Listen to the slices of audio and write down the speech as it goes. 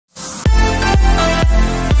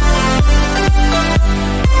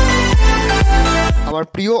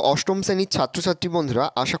আমার প্রিয় অষ্টম শ্রেণীর ছাত্রছাত্রী বন্ধুরা,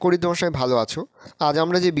 আশা করি তোমার সবাই ভালো আছো। আজ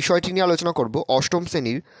আমরা যে বিষয়টি নিয়ে আলোচনা করব অষ্টম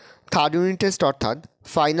শ্রেণীর থার্ড ইউনিট টেস্ট অর্থাৎ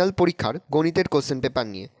ফাইনাল পরীক্ষার গণিতের কোশ্চেন পেপার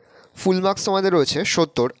নিয়ে। ফুল মার্কস তোমাদের রয়েছে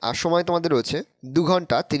 70 আর সময় তোমাদের রয়েছে 2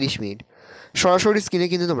 ঘন্টা 30 মিনিট। সরাসরি স্ক্রিনে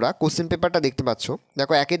কিন্তু তোমরা কোশ্চেন পেপারটা দেখতে পাচ্ছ।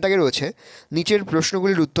 দেখো, একের দাগে রয়েছে নিচের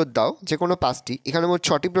প্রশ্নগুলির উত্তর দাও, যে কোনো 5টি। এখানে মোট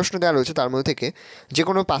 6টি প্রশ্ন দেওয়া রয়েছে, তার মধ্যে থেকে যে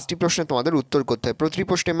কোনো 5টি প্রশ্নে তোমাদের উত্তর করতে হবে। প্রতিটি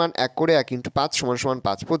প্রশ্নের মান 1 করে 1 × 5 =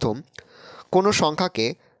 5। প্রথম, কোনো সংখ্যাকে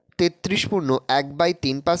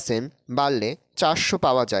 33/1/3% বাড়লে 400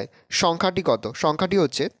 পাওয়া যায়, সংখ্যাটি কত? সংখ্যাটি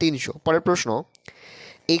হচ্ছে 300। পরের প্রশ্ন,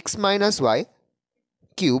 x - y³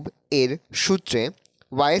 এর সূত্রে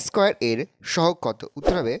y² এর সহগ কত?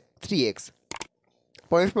 উত্তর হবে 3x।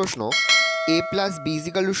 পরের প্রশ্ন, a + b =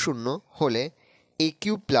 0 হলে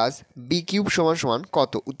a³ + b³ =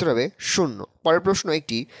 কত? উত্তর হবে 0। পরের প্রশ্ন,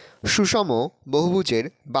 একটি সুষম বহুভুজের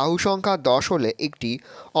বাহু সংখ্যা 10 হলে একটি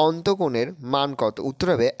অন্তকোণের মান কত? উত্তর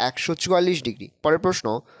হবে 144 ডিগ্রি। পরের প্রশ্ন,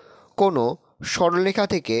 কোনো সরলরেখা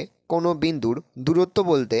থেকে কোনো বিন্দুর দূরত্ব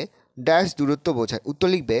বলতে ড্যাশ দূরত্ব বোঝায়? উত্তর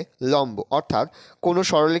লিখবে লম্ব। অর্থাৎ কোনো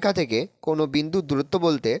সরলরেখা থেকে কোনো বিন্দুর দূরত্ব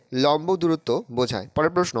বলতে লম্ব দূরত্ব বোঝায়।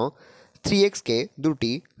 পরের প্রশ্ন, 3xকে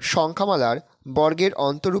দুটি সংখ্যামালার বর্গের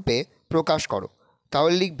অন্তরূপে প্রকাশ করো।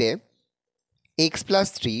 তাহলে লিখবে x +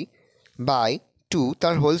 3/2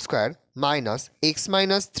 তার হোল স্কোয়ার মাইনাস x -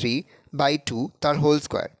 3/2 তার হোল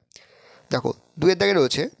স্কোয়ার। দেখো, 2-এর দাগে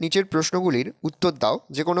রয়েছে নিচের প্রশ্নগুলির উত্তর দাও,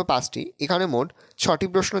 যে কোনো 5টি। এখানে মোট 6টি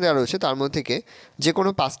প্রশ্ন দেওয়া রয়েছে, তার মধ্যে থেকে যে কোনো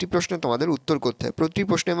 5টি প্রশ্নে তোমাদের উত্তর করতে হবে। প্রতিটি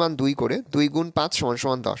প্রশ্নের মান 2 করে, 2 × 5 =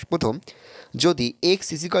 10। প্রথম, যদি x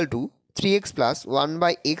 = 3x +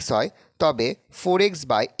 1/x হয়, তবে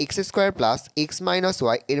 4x/x² + x -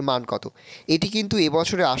 y এর মান কত? এটি কিন্তু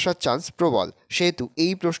এবছরে আসার চান্স প্রবল, সেহেতু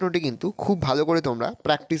এই প্রশ্নটি কিন্তু খুব ভালো করে তোমরা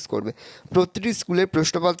প্র্যাকটিস করবে। প্রতিটি স্কুলের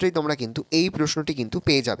প্রশ্নপত্রেই তোমরা কিন্তু এই প্রশ্নটি কিন্তু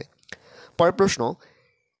পেয়ে যাবে। পরের প্রশ্ন,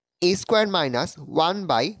 a² -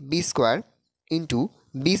 1/b² ×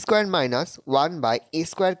 b² -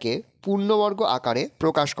 1/a² পূর্ণবর্গ আকারে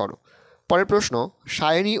প্রকাশ করো। পরের প্রশ্ন,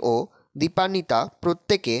 সায়নী ও দীপান্বিতা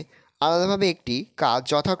প্রত্যেকে আলাদাভাবে একটি কাজ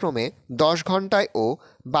যথাক্রমে 10 ঘন্টায় ও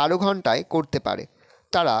 12 ঘন্টায় করতে পারে।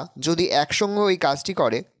 তারা যদি একসঙ্গে ওই কাজটি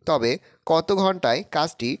করে, তবে কত ঘন্টায়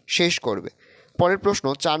কাজটি শেষ করবে? পরের প্রশ্ন,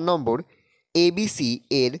 4 নম্বর, ABC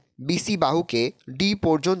এর BC বাহুকে D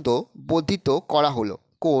পর্যন্ত বর্ধিত করা হলো।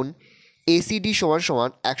 কোণ ACD =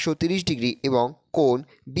 130 ডিগ্রি এবং কোণ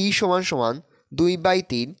B =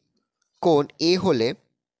 2/3 কোণ A হলে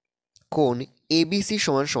কোণ ABC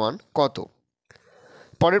 = কত?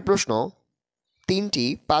 পরের প্রশ্ন, 3টি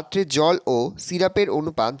পাত্রে জল ও সিরাপের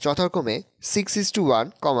অনুপাত যথাক্রমে 6:1,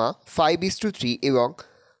 5:3 এবং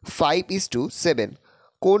 5:7।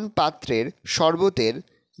 কোন পাত্রের শরবতের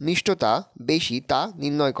মিষ্টতা বেশি তা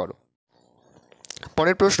নির্ণয় করো।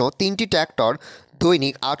 পরের প্রশ্ন, 3টি ট্র্যাক্টর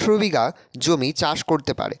দৈনিক 18 বিঘা জমি চাষ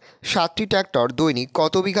করতে পারে। 7টি ট্র্যাক্টর দৈনিক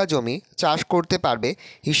কত বিঘা জমি চাষ করতে পারবে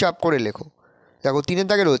হিসাব করে লেখো। দেখো, 3-এর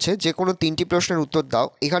দাগে রয়েছে যে কোনো 3টি প্রশ্নের উত্তর দাও।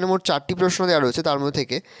 এখানে মোট 4টি প্রশ্ন দেওয়া রয়েছে, তার মধ্যে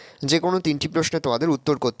থেকে যে কোনো 3টি প্রশ্নে তোমাদের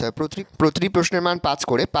উত্তর করতে হবে। প্রতিটি প্রশ্নের মান 5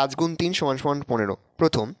 করে, 5 × 3 = 15।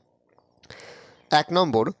 প্রথম, 1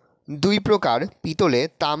 নম্বর, 2 প্রকার পিতলে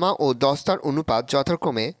তামা ও দস্তার অনুপাত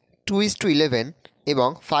যথাক্রমে 2:11 এবং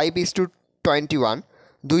 5:21।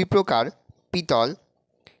 2 প্রকার পিতল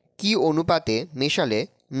কি অনুপাতে মেশালে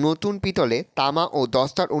নতুন পিতলে তামা ও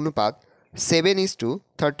দস্তার অনুপাত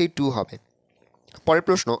 7:32 হবে? পরের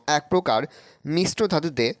প্রশ্ন, 1 প্রকার মিশ্র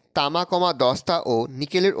ধাতুতে তামা, দস্তা ও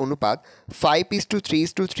নিকেলের অনুপাত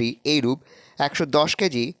 5:3:3। এইরূপ 110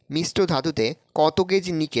 কেজি মিশ্র ধাতুতে কত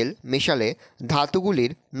কেজি নিকেল মেশালে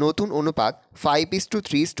ধাতুগুলির নতুন অনুপাত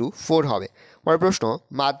 5:3:4 হবে? পরের প্রশ্ন,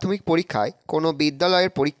 মাধ্যমিক পরীক্ষায় কোনো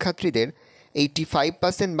বিদ্যালয়ের পরীক্ষার্থীদের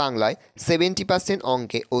 85% বাংলায়, 70%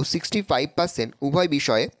 অঙ্কে ও 65% উভয়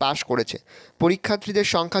বিষয়ে পাশ করেছে। পরীক্ষার্থীদের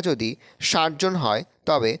সংখ্যা যদি 60 জন হয়,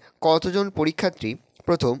 তবে কতজন পরীক্ষার্থী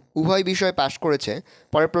প্রথম উভয় বিষয়ে পাশ করেছে?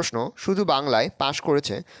 পরের প্রশ্ন, শুধু বাংলায় পাশ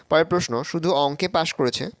করেছে? পরের প্রশ্ন, শুধু অঙ্কে পাশ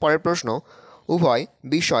করেছে? পরের প্রশ্ন, উভয়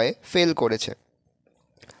বিষয়ে ফেল করেছে?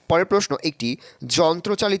 পরের প্রশ্ন, একটি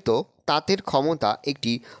যন্ত্রচালিত তাঁতের ক্ষমতা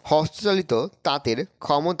একটি হস্তচালিত তাঁতের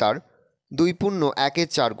ক্ষমতার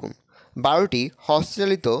 2.1-4 গুণ। 12টি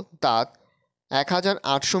হস্তচালিত তাঁত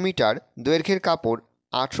 1800 মিটার দৈর্ঘ্যের কাপড়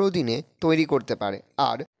 18 দিনে তৈরি করতে পারে,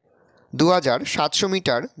 আর 2700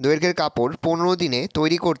 মিটার দৈর্ঘ্যের কাপড় 15 দিনে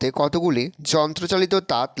তৈরি করতে কতগুলি যন্ত্রচালিত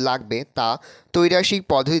তাঁত লাগবে তা ত্রৈরাশিক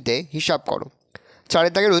পদ্ধতিতে হিসাব করো।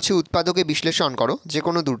 4-এর দাগে রয়েছে উৎপাদকে বিশ্লেষণ করো, যে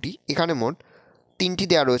কোনো 2টি। এখানে মোট 3টি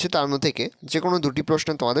দেওয়া রয়েছে, তার মধ্যে থেকে যে কোনো 2টি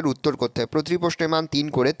প্রশ্নে তোমাদের উত্তর করতে হবে। প্রতিটি প্রশ্নের মান 3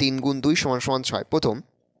 করে, 3 × 2 = 6। প্রথম,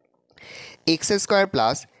 x² +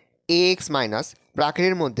 ax -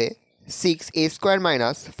 ব্র্যাকেটের মধ্যে 6a²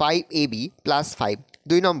 মাইনাস 5ab প্লাস 5।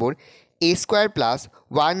 2 নম্বর a² প্লাস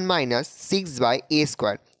 1 মাইনাস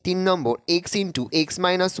 6/a²। 3 নম্বর x into x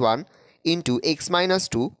minus 1 into x minus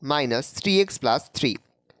 2 minus 3x plus 3।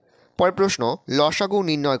 পরের প্রশ্ন লসাগু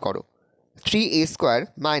নির্ণয় করো। 3a²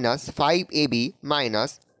 minus 5ab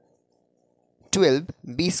minus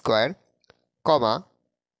 12b²,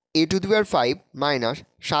 a⁵ minus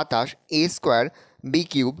 27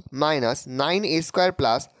 a² minus 9a²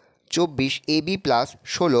 plus 24ab plus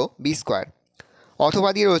 16b²। অথবা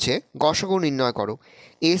দিয়ে রয়েছে গসাগু নির্ণয় করো।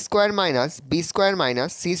 a² minus b²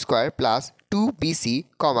 minus c² plus 2bc,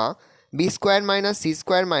 b² minus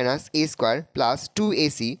c² minus a² plus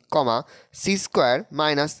 2ac, c²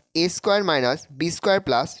 minus a² minus b²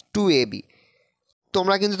 plus 2ab।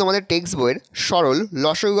 তোমরা কিন্তু তোমাদের text বইয়ের সরল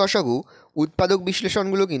লসাগু গসাগু উৎপাদক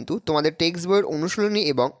বিশ্লেষণগুলো কিন্তু তোমাদের টেক্সট বইয়ের অনুশীলনী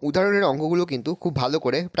এবং উদাহরণের অঙ্কগুলো কিন্তু খুব ভালো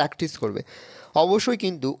করে প্র্যাকটিস করবে। অবশ্যই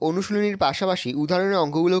কিন্তু অনুশীলনীর পাশাপাশি উদাহরণের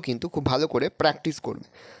অঙ্কগুলো কিন্তু খুব ভালো করে প্র্যাকটিস করবে,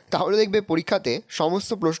 তাহলে দেখবে পরীক্ষাতে সমস্ত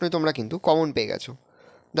প্রশ্নই তোমরা কিন্তু কমন পেয়ে গেছো।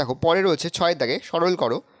 দেখো পরে রয়েছে 6 দাগে সরল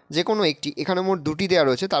করো যে কোনো একটি, এখানে মোট 2টি দেওয়া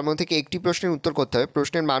রয়েছে, তার মধ্যে থেকে একটি প্রশ্নের উত্তর করতে হবে।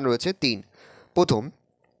 প্রশ্নের মান রয়েছে 3। প্রথম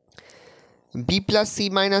b plus C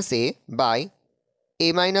minus A by a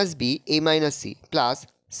minus b a minus c plus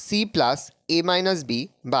c plus a minus b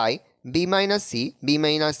by b minus c b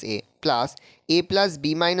minus a plus a plus b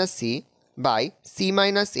minus c by c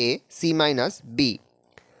minus a c minus b।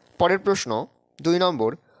 পরের প্রশ্ন 2 নম্বর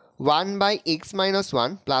 1/x minus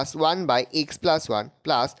 1 plus 1/x plus 1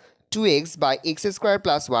 plus 2x by x²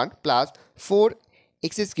 plus 1 plus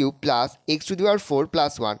 4x³ plus x⁴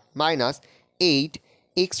 plus 1 minus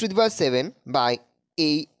 8x⁷ by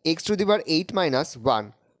x⁸ minus 1।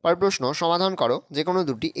 পরের প্রশ্ন সমাধান করো যে কোনো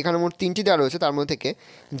দুটি, এখানে মোট 3টি দেওয়া রয়েছে, তার মধ্যে থেকে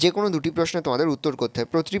যে কোনো দুটি প্রশ্নে তোমাদের উত্তর করতে হবে।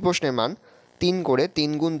 প্রতিটি প্রশ্নের মান 3 করে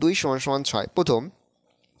 3 গুণ 2 = 6। প্রথম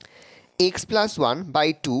x plus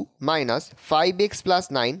 1/2 minus 5x plus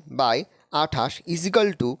 9/28 is equal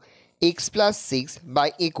two x plus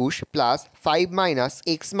 6/21 plus 5 minus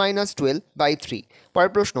x minus 12/3।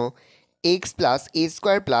 পরের প্রশ্ন x plus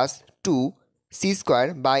a² plus 2c²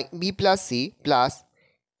 by b plus c plus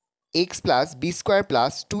x plus b²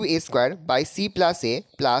 plus 2a² by c plus a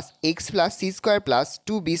plus x plus c² plus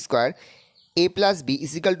 2b² a plus b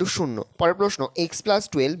is equal two 0। পরের প্রশ্ন x plus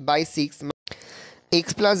 12/6 x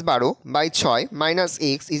plus 12/6 minus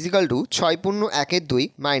x is equal two 6×1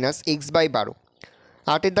 minus x/12।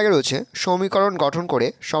 8 দাগে রয়েছে সমীকরণ গঠন করে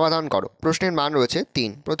সমাধান করো। প্রশ্নের মান রয়েছে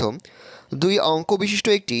 3। প্রথম 2 অঙ্ক বিশিষ্ট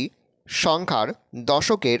একটি সংখ্যার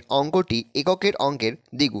দশকের অঙ্কটি এককের অঙ্কের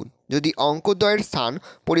দ্বিগুণ। যদি অঙ্কদ্বয়ের স্থান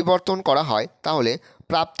পরিবর্তন করা হয় তাহলে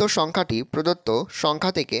প্রাপ্ত সংখ্যাটি প্রদত্ত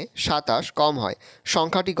সংখ্যা থেকে 27 কম হয়,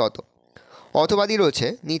 সংখ্যাটি কত? অথবাদি রয়েছে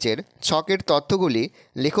নিচের ছকের তথ্যগুলি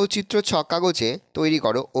লেখচিত্র ছক কাগজে তৈরি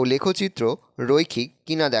করো ও লেখচিত্র রৈখিক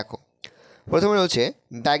কিনা দেখো। প্রথমে রয়েছে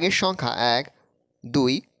ব্যাগের সংখ্যা 1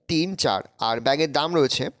 2 3 4 আর ব্যাগের দাম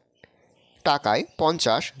রয়েছে টাকায়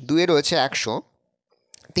 50, 2-এ রয়েছে 100,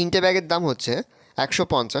 3টে ব্যাগের দাম হচ্ছে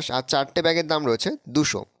 150 আর 4টে ব্যাগের দাম রয়েছে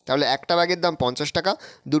 200। তাহলে একটা ব্যাগের দাম 50 টাকা,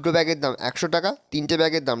 2টো ব্যাগের দাম 100 টাকা, 3টে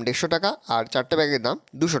ব্যাগের দাম 150 টাকা আর 4টে ব্যাগের দাম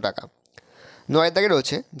 200 টাকা। 9 দাগে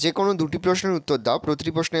রয়েছে যে কোনো দুটি প্রশ্নের উত্তর দাও।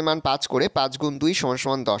 প্রতিটি প্রশ্নের মান 5 করে 5 গুণ 2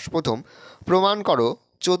 = 10। প্রথম প্রমাণ করো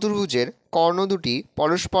চতুর্ভুজের কর্ণ দুটি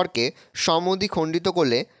পরস্পরকে সমদ্বিখণ্ডিত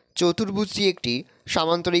করলে চতুর্ভুজটি একটি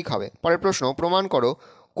সামান্তরিক হবে। পরের প্রশ্ন প্রমাণ করো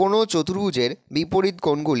কোনো চতুর্ভুজের বিপরীত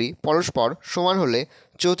কোণগুলি পরস্পর সমান হলে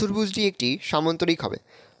চতুর্ভুজটি একটি সামান্তরিক হবে।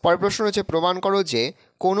 পরের প্রশ্ন হচ্ছে প্রমাণ করো যে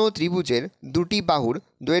কোনো ত্রিভুজের দুটি বাহুর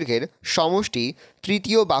দৈর্ঘ্যের সমষ্টি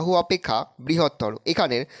তৃতীয় বাহু অপেক্ষা বৃহত্তর।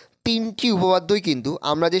 এখানের 3টি উপপাদ্যই কিন্তু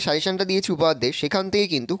আমরা যে সাজেশানটা দিয়েছি উপপাদ্যে সেখান থেকে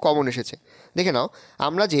কিন্তু কমন এসেছে। দেখে নাও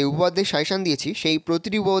আমরা যে উপপাদ্যের সাজেশান দিয়েছি সেই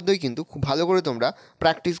প্রতিটি উপপাদ্যই কিন্তু খুব ভালো করে তোমরা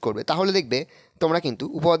প্র্যাকটিস করবে, তাহলে দেখবে তোমরা কিন্তু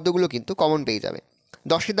উপপাদ্যগুলো কিন্তু কমন পেয়ে যাবে।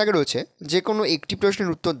 10 দাগে রয়েছে যে কোনো একটি প্রশ্নের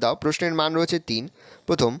উত্তর দাও। প্রশ্নের মান রয়েছে 3।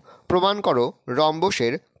 প্রথম প্রমাণ করো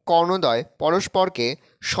রম্বসের কর্ণদ্বয় পরস্পরকে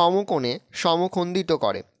সমকোণে সমখণ্ডিত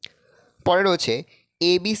করে। পরে রয়েছে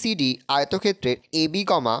ABCD আয়তক্ষেত্রের AB,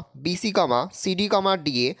 BC, CD, D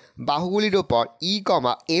এ বাহুগুলির ওপর E,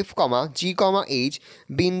 F, G, H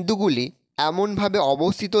বিন্দুগুলি এমনভাবে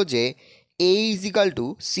অবস্থিত যে A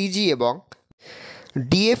 = CG এবং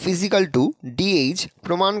DF = DH।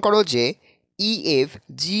 প্রমাণ করো যে EF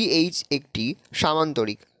GH একটি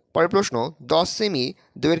সামান্তরিক। পরের প্রশ্ন 10 সেমি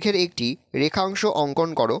দৈর্ঘ্যের একটি রেখাংশ অঙ্কন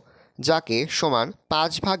করো যাকে সমান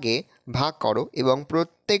 5 ভাগে ভাগ করো এবং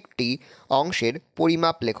প্রত্যেকটি অংশের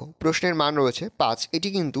পরিমাপ লেখো। প্রশ্নের মান রয়েছে 5। এটি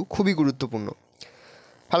কিন্তু খুবই গুরুত্বপূর্ণ,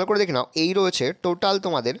 ভালো করে দেখে নাও। এই রয়েছে টোটাল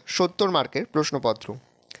তোমাদের 70 মার্কের প্রশ্নপত্র।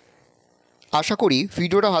 আশা করি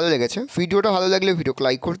ভিডিওটা ভালো লেগেছে। ভিডিওটা ভালো লাগলে ভিডিওকে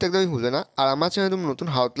লাইক করতে একদমই ভুলবে না। আর আমার চ্যানেল তুমি নতুন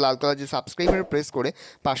লাল কালার যে সাবস্ক্রাইবার প্রেস করে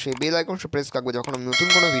পাশে বেল আইকন প্রেস রাখবে, যখন আমি নতুন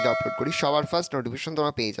কোনো ভিডিও আপলোড করি সবার ফার্স্ট নোটিফিকেশন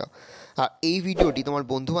তোমরা পেয়ে যাও। আর এই ভিডিওটি তোমার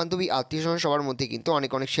বন্ধুবান্ধবী আত্মীয়স্বজন সবার মধ্যে কিন্তু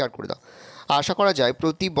অনেক অনেক শেয়ার করে দাও। আশা করা যায়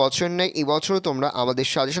প্রতি বছর নেয় এবছরও তোমরা আমাদের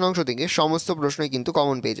সাজেশন অংশ থেকে সমস্ত প্রশ্নই কিন্তু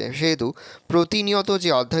কমন পেয়ে যায়। সেহেতু প্রতিনিয়ত যে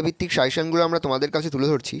অধ্যায়ভিত্তিক সাজেশনগুলো আমরা তোমাদের কাছে তুলে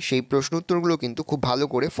ধরছি সেই প্রশ্ন উত্তরগুলো কিন্তু খুব ভালো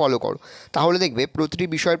করে ফলো করো, তাহলে দেখবে প্রতিটি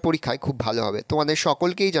বিষয়ের পরীক্ষায় খুব ভালো হবে। তোমাদের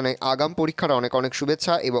সকলকেই জানাই আগাম পরীক্ষার অনেক অনেক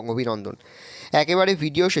শুভেচ্ছা এবং অভিনন্দন। একেবারে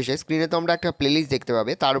ভিডিও শেষে স্ক্রিনে তোমরা একটা প্লেলিস্ট দেখতে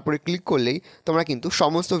পাবে, তার উপরে ক্লিক করলেই তোমরা কিন্তু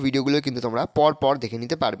সমস্ত ভিডিওগুলো কিন্তু তোমরা পর দেখে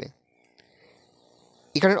নিতে পারবে।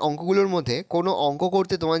 এখানের অঙ্কগুলোর মধ্যে কোনো অঙ্ক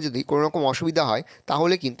করতে তোমার যদি কোনো রকম অসুবিধা হয়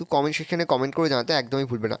তাহলে কিন্তু কমেন্ট সেকশনে কমেন্ট করে জানাতে একদমই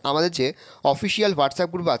ভুলবে না। আমাদের যে অফিসিয়াল হোয়াটসঅ্যাপ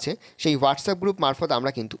গ্রুপ আছে সেই হোয়াটসঅ্যাপ গ্রুপ মারফত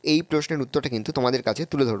আমরা কিন্তু এই প্রশ্নের উত্তরটা কিন্তু তোমাদের কাছে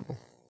তুলে ধরবো।